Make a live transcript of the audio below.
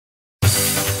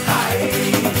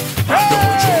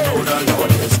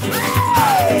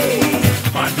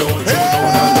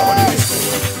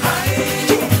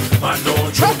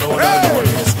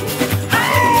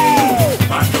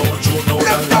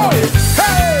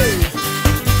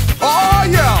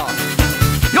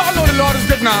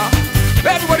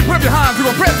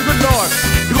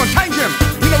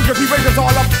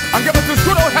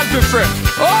Ministry.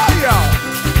 Oh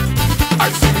yeah. I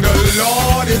sing the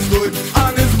Lord is good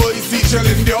and his mercy shall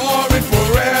endure it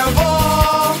forever.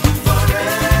 Oh,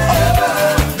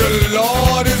 the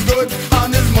Lord is good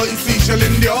and his mercy shall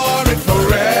endure it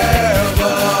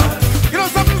forever. You know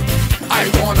something? I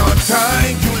wanna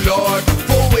thank you, Lord,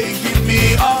 for waking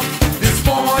me up this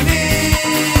morning.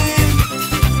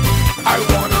 I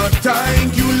wanna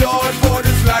thank you, Lord, for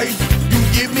this life you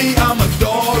give me, I'm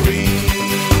adoring.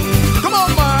 Come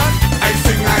on, man. I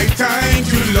sing, I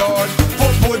thank you, Lord,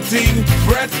 for putting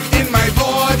breath in my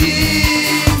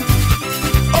body.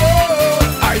 Oh,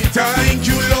 I thank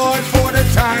you, Lord, for the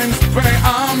times when I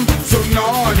am so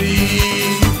naughty.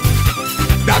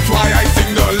 That's why I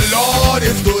sing the Lord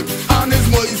is good and his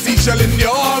mercy shall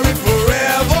endure it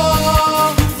forever.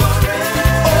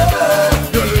 Oh,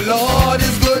 the Lord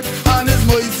is good and his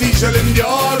mercy shall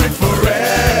endure it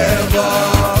forever.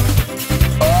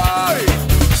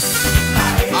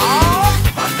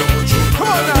 Come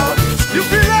on now. You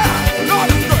feel that? Lord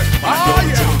is good. Oh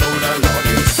yeah.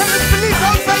 Tell the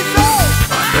Stileeto say so.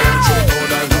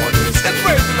 Let's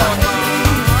praise the Lord, man.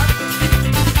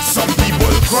 Some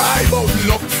people cry about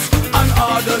looks and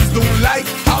others don't like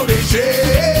how they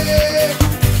shake.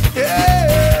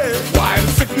 Yeah. While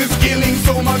sickness killing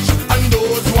so much and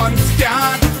those ones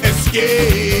can't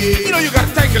escape. You know you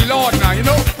gotta thank the Lord now, you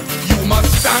know. You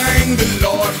must thank the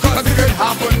Lord, cause it could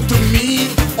happen to me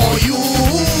or you.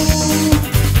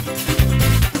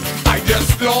 I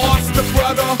just lost a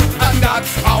brother and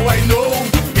that's how I know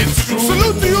it's true.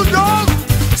 Salute to you, dog.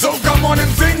 So come on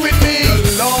and sing with me.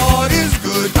 The Lord is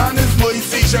good and his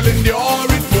mercy shall endure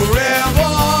it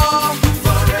forever.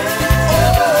 Oh,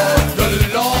 the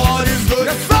Lord is good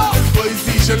and his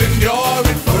mercy shall endure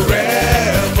it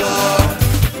forever.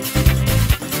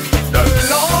 The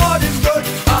Lord is good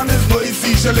and his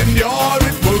mercy shall endure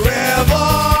it forever.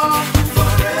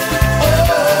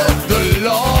 Oh, the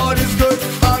Lord is good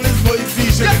and his mercy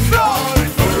shall endure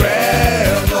it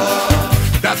forever.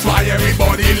 That's why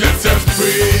everybody let's just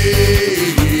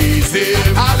praise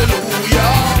him.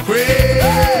 Hallelujah.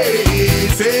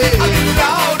 Praise him.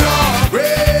 Louder.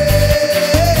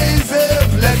 Praise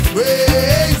him. Let's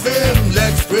praise him.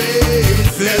 Let's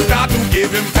praise him. Let's start to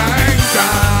give him thanks.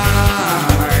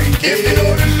 Thank him. If you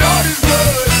know the Lord is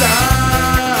good,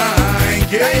 thank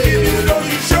him. Thank him. You know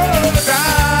you should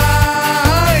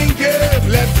thank him.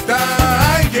 Let's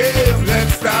thank him.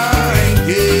 Let's thank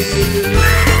him.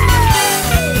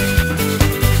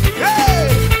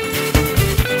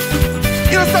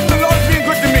 You know something, the Lord's being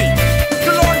good to me.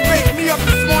 The Lord wake me up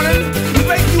this morning. He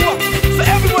wake you up. So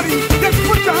everybody, just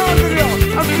put your hands in the air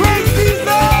and praise Jesus.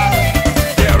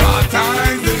 There are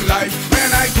times in life when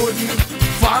I couldn't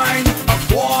find a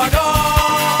quarter.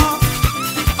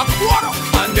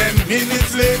 And then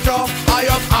minutes later, I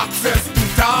have access to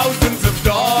thousands of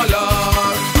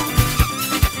dollars.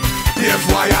 Here's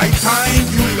why I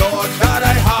thank you, Lord, that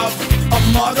I have a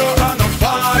mother and a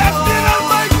father.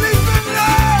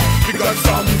 Because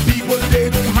some people they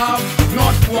don't have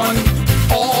not one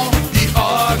or the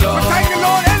other. But thank the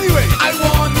Lord anyway. I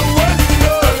want the world to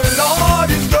know the Lord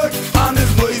is good and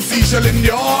his mercy shall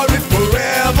endure it